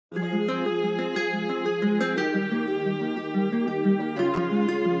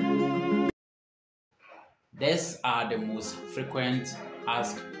These are the most frequent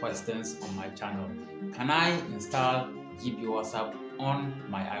asked questions on my channel. Can I install GB WhatsApp on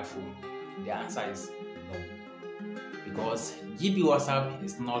my iPhone? The answer is no, because GB WhatsApp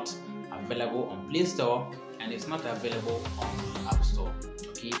is not available on Play Store and it's not available on App Store.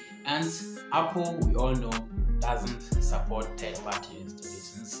 Okay, and Apple, we all know, doesn't support third-party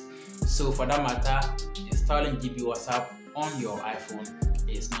installations. So for that matter, installing GB WhatsApp on your iPhone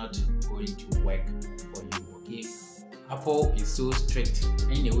is not going to work for you. Okay, Apple is so strict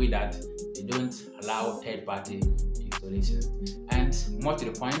in a way that they don't allow third-party installations, and more to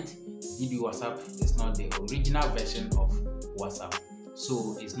the point, GB WhatsApp is not the original version of WhatsApp,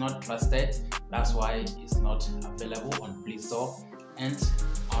 so it's not trusted. That's why it's not available on Play Store and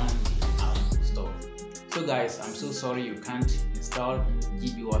on the App Store. So guys, I'm so sorry you can't install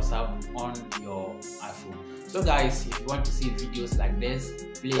GB WhatsApp on your iPhone. So guys, if you want to see videos like this,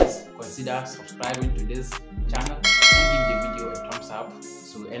 please consider subscribing to this channel and give the video a thumbs up,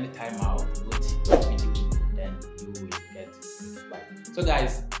 so anytime I'll upload a video, then you will get notified. So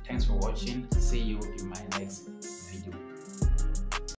guys, thanks for watching. See you in my next video.